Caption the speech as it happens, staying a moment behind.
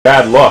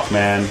Bad luck,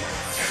 man.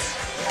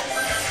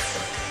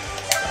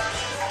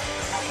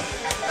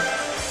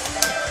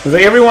 Is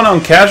everyone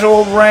on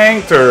casual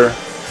ranked or?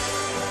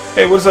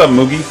 Hey, what's up,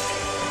 Moogie?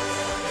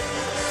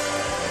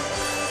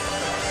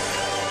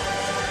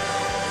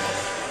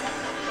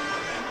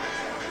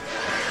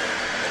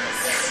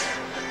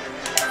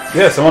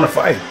 Yes, I want to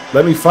fight.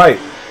 Let me fight.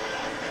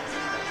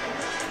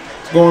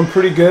 It's going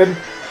pretty good.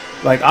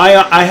 Like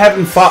I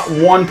haven't fought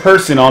one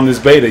person on this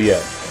beta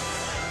yet.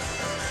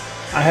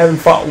 I haven't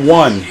fought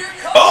one.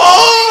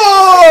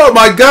 Oh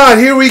my god,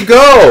 here we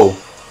go!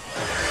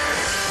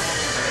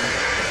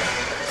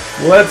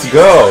 Let's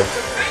go.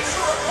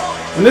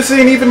 And this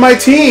ain't even my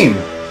team.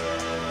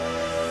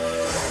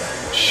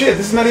 Shit,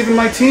 this is not even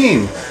my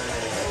team.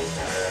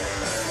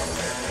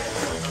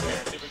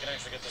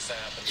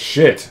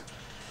 Shit.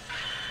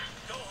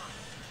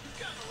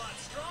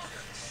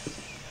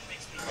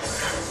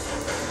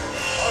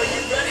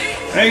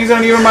 Hey, these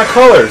aren't even my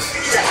colors.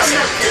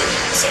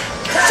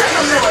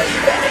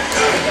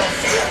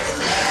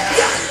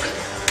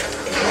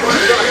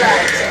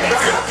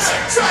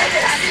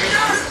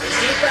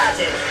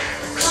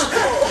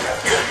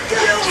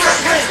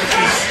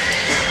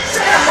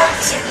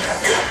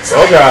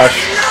 Oh gosh.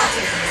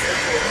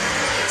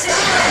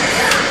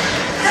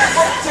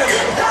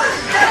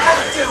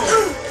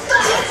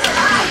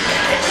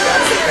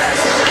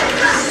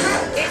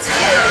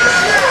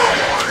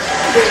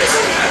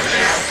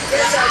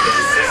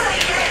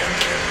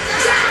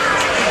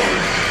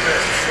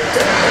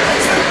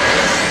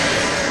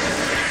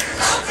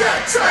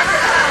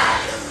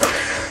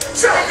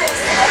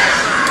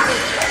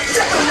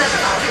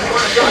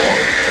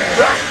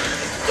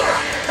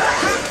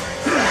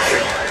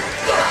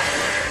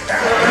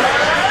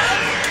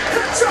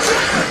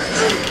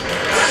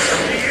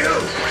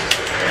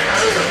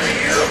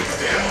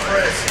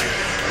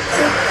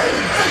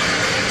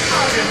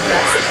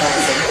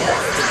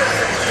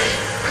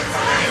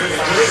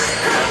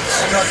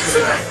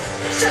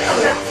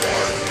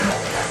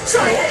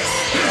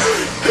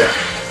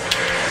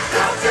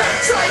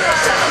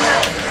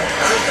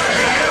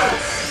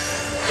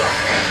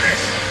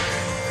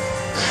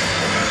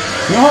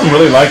 You know what I'm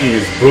really liking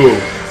is Boo.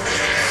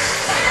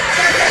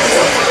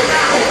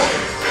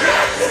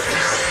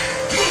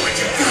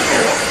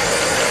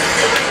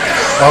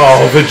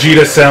 Oh,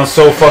 Vegeta sounds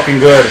so fucking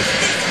good.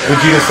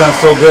 Vegeta sounds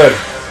so good.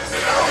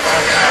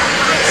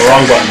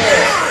 Wrong button.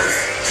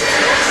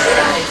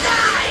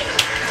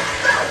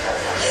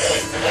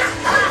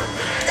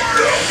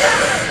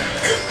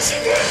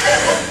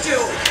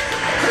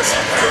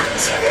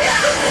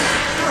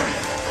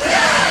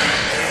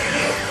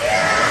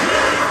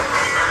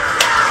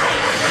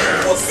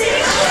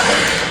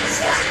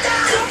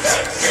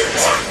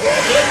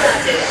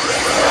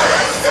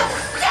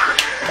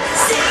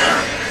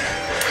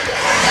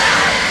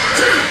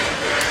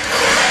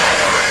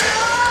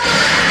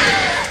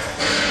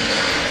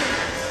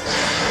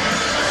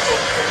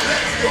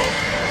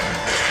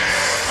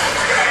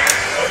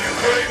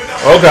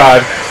 Oh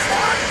god.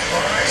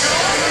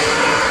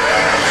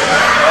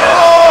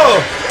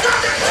 Oh!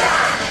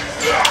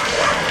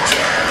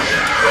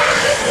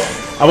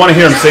 I want to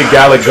hear him say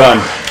Gallic Gun.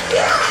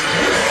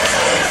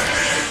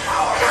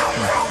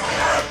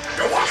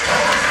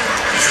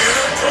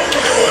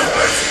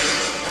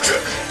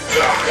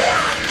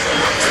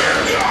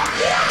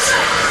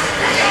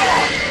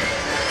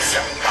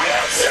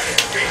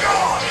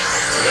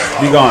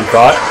 Be gone,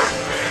 thought.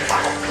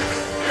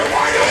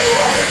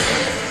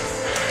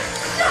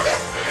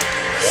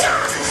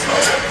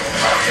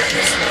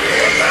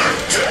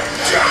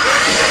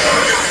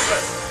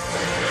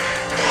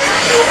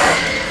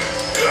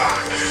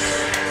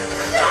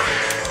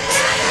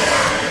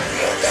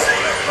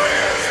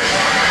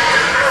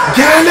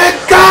 Gallic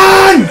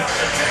Gun!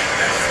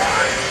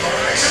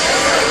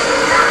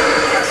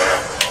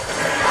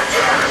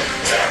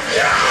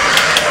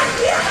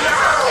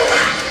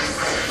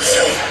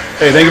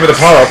 Hey, thank you for the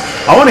power-up.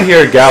 I want to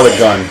hear Gallic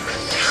Gun.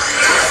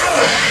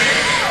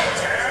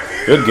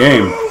 Good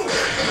game.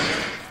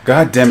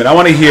 God damn it, I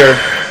want to hear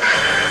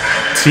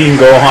Team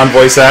Gohan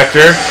voice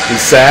actor.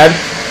 He's sad.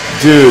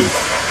 Dude.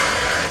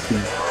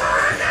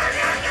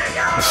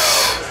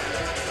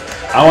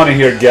 I want to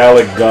hear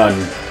Gallic Gun.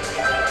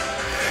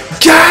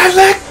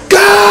 Gallic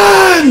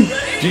Gun!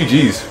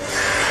 GG's.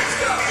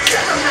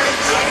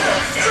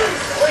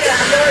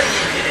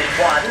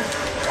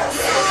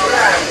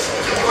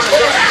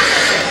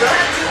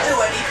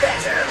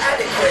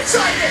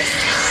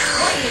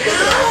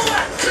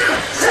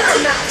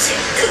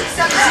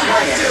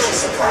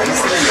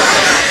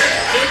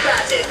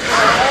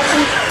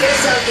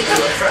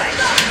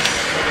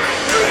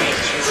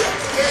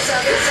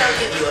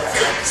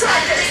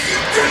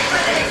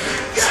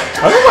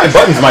 I think my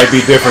buttons might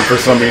be different for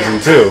some reason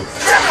too.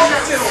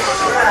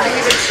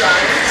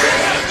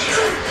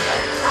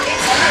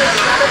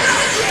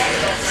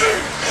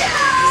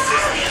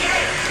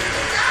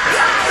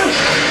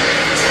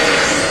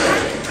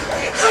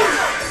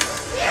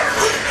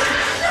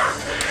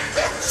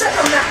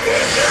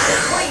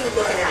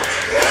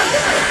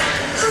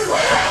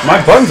 My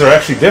my buttons are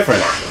actually different.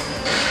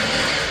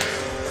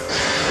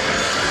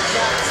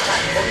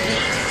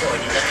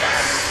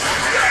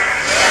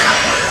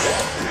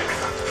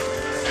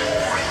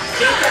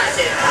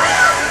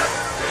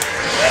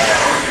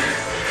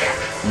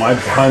 My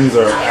buttons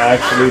are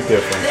actually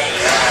different.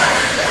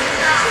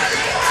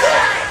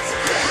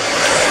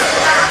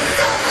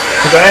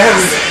 Because I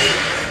haven't...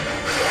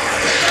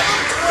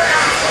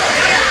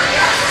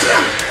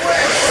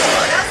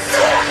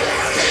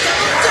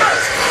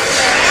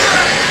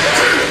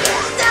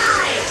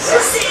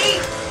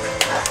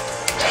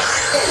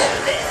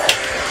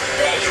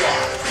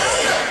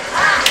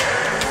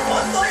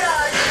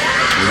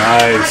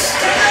 Nice.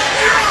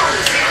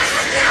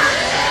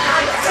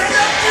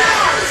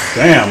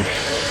 Damn.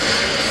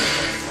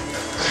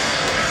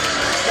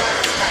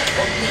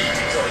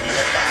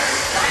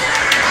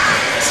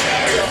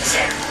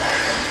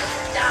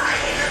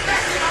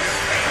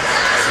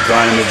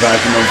 Die in the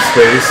vacuum of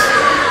space.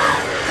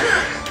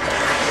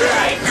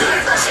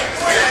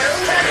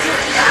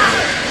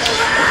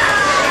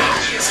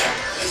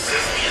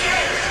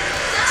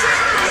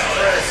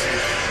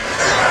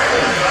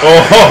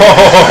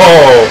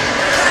 Oh!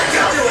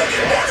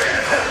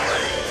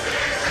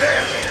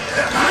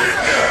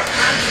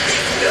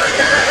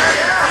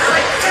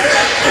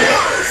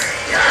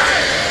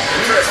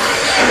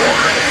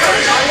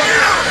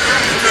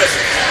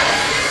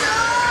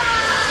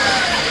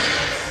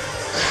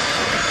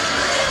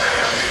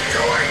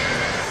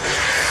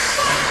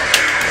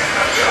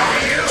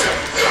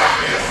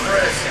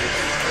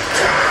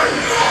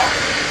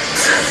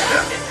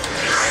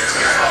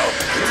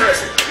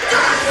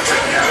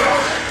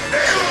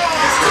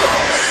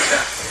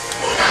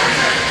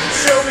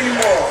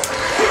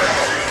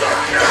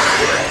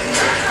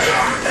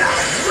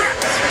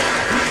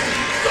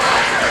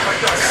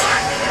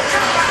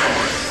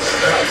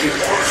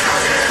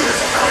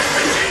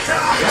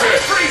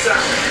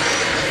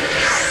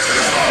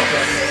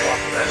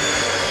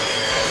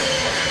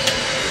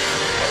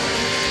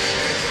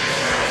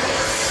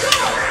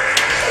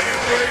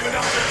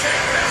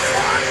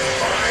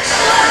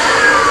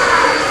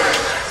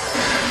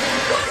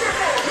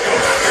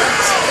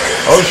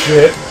 Oh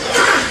shit.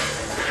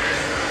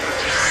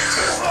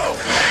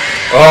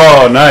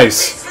 Oh,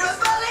 nice.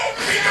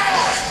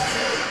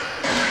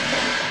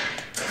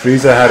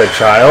 Frieza had a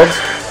child?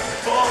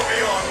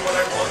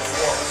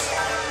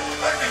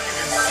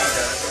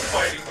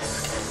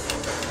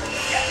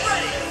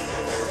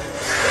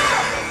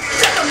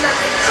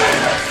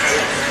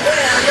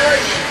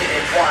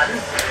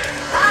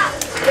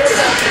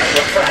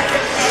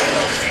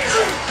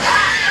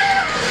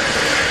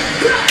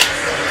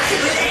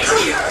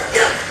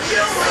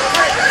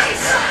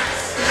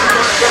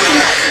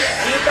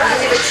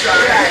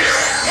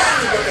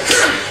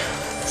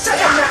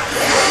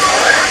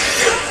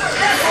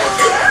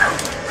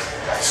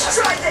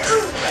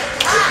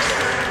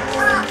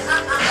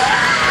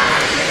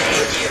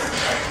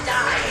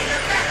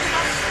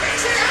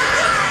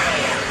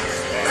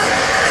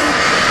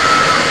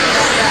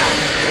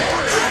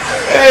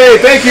 Hey,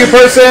 thank you,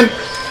 person!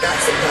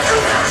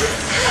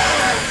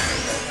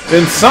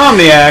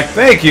 Insomniac,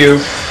 thank you!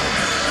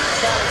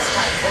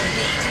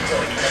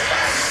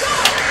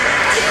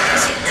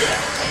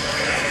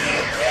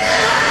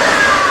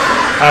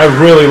 I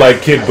really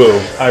like Kid Buu.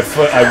 I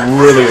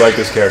really like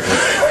this character.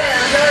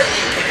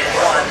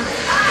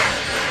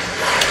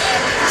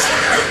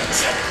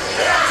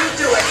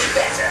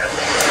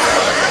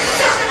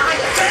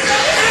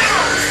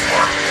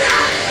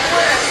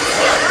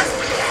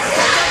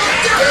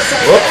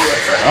 Whoops.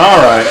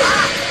 Alright.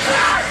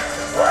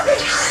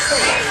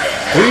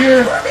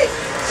 Clear.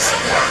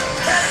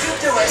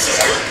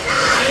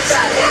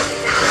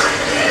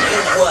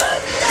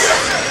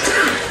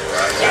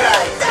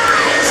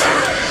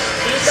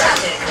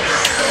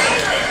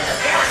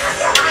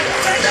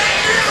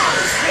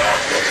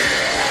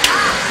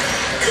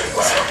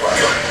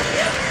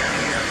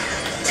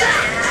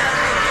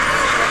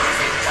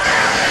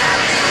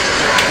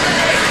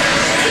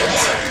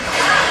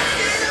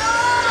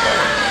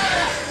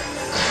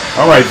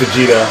 Alright,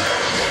 Vegeta.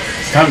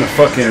 It's time to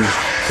fucking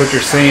put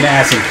your sane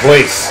ass in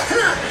place.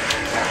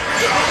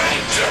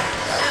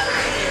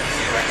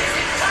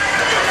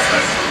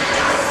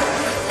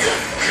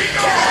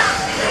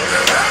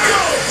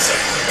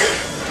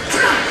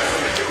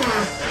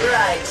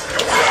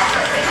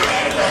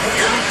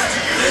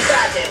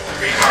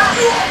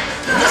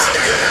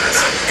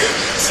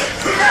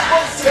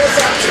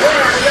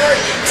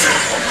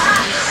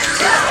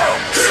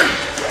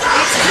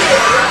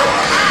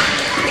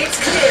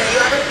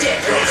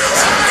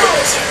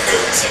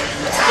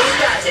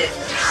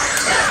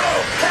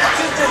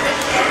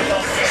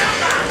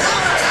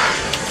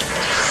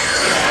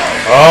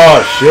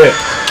 Oh shit.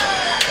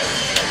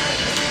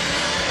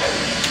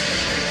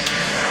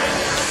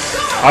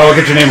 I will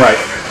get your name right.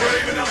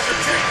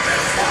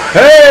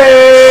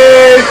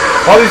 Hey!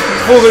 All these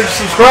fools are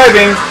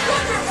subscribing.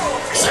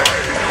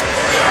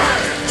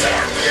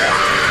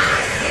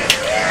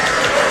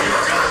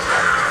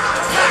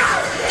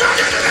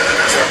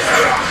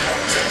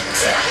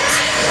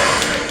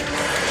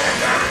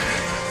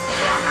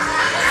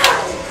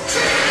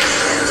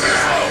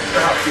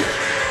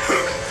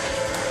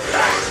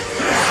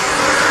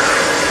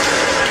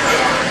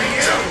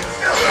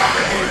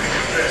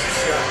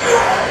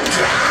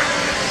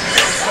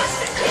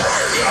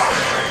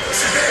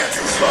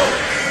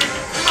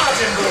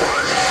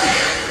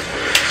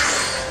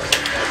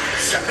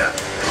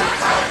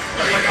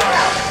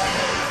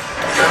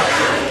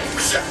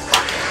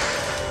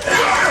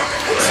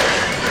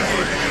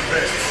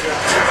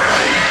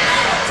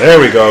 There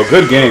we go.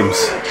 Good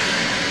games.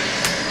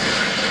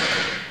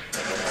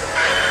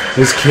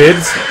 His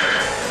kids?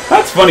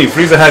 That's funny,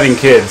 Frieza having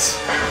kids.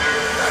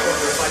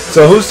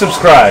 So who's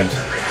subscribed?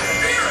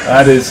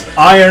 That is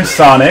Iron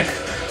Sonic.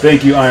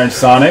 Thank you, Iron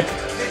Sonic.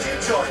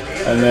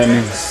 And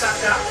then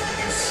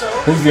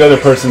who's the other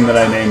person that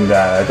I named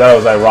that? I thought it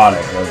was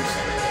ironic.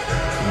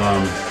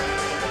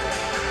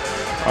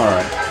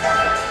 Alright.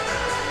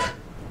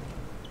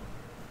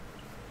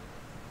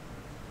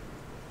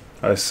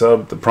 I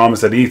subbed the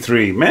promise at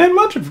E3. Man,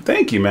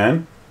 thank you,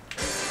 man.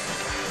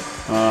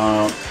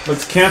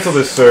 Let's cancel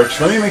this search.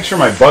 Let me make sure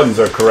my buttons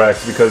are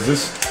correct because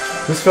this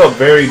felt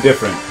very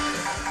different.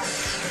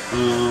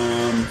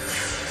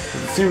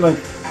 It seemed like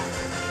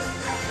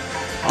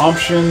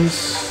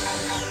options,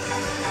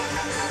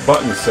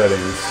 button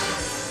settings.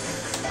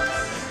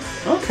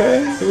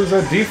 Okay, it was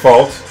a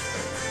default.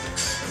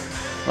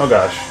 Oh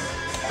gosh.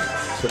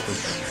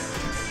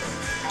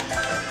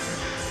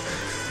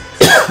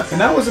 And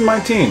that wasn't my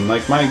team.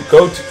 Like my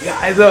go-to. Yeah,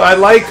 I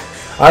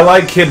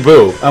like Kid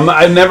Buu.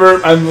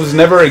 I was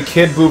never a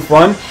Kid Buu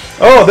fan.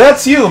 Oh,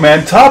 that's you,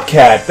 man. Top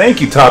Cat.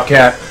 Thank you, Top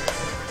Cat.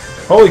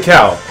 Holy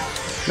cow.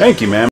 Thank you, man.